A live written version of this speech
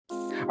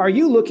Are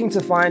you looking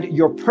to find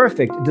your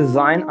perfect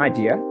design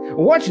idea?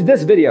 Watch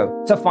this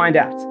video to find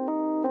out.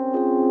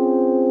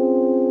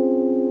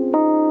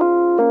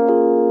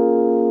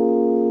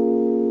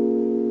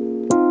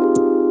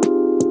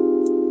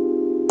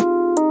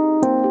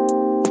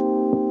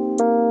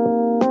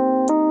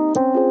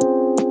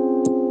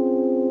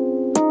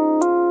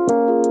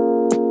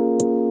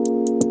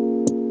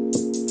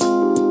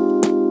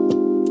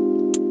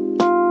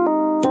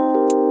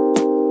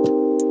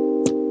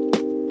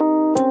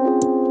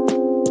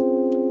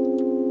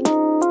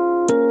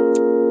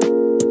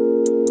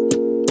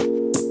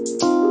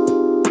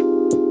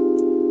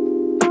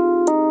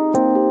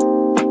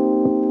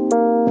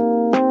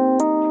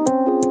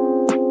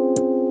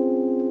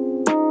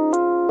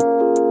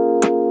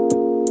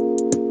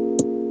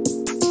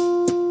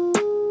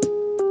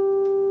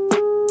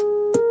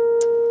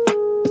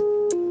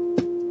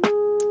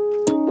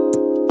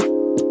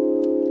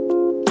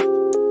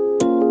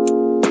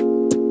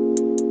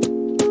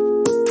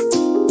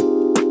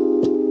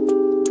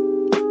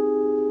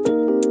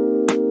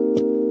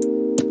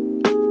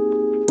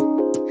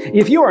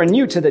 If you are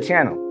new to the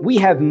channel, we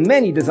have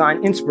many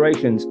design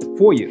inspirations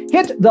for you.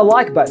 Hit the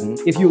like button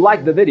if you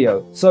like the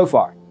video so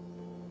far.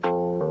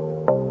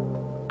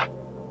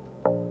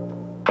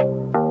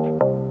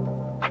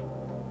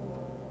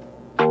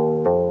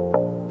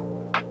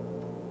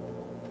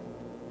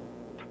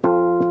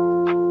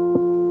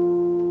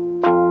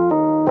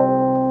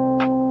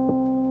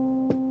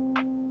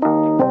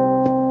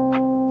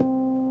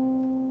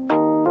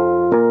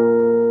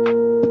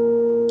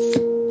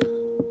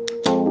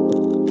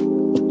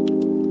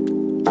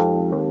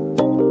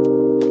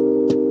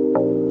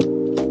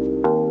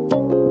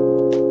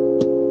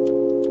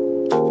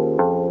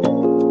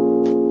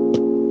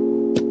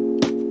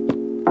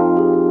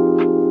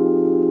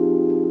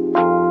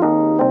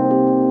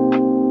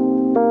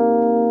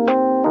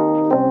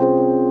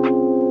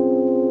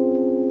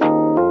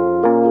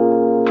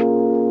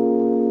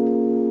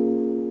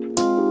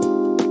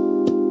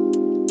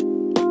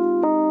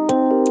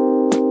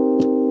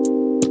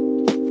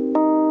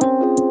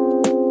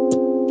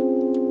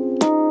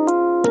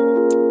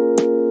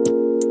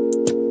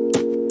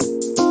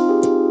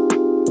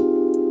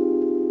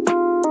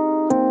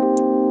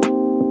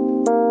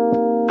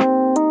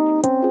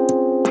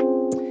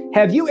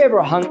 Have you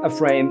ever hung a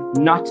frame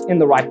not in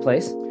the right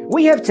place?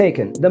 We have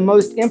taken the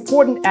most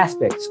important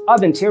aspects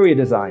of interior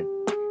design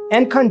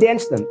and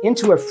condensed them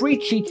into a free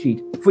cheat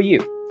sheet for you.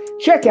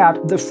 Check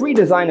out the free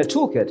designer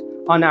toolkit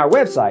on our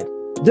website,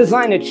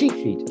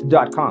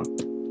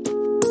 designercheatsheet.com.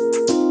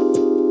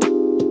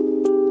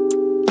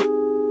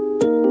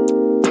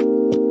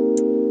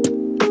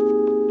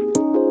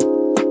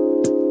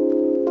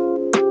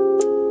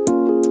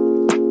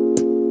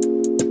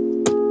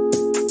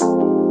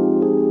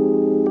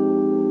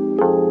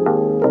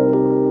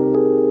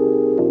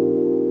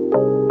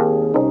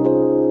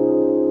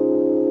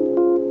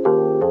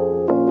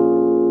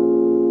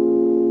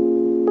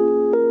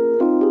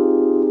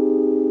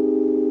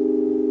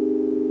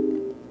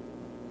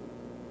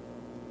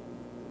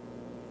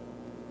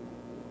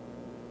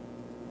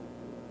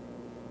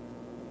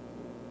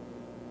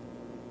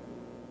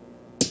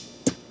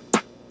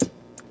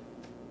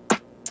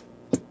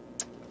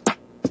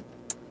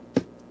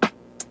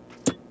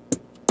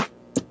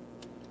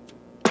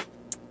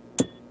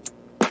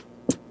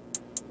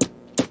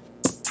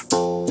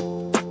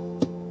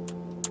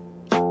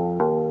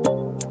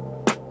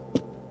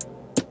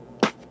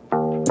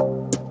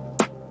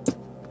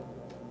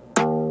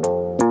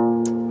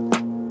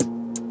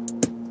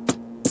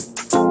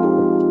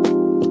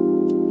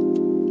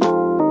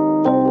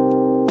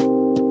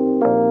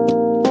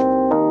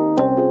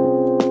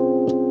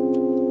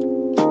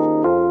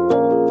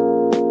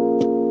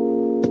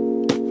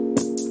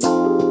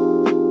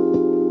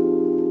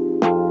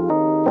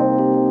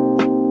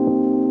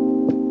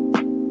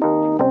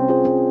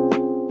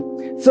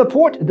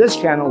 Support this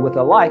channel with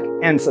a like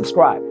and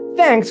subscribe.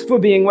 Thanks for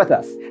being with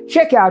us.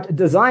 Check out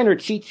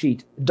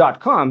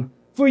designercheatsheet.com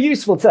for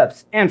useful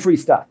tips and free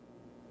stuff.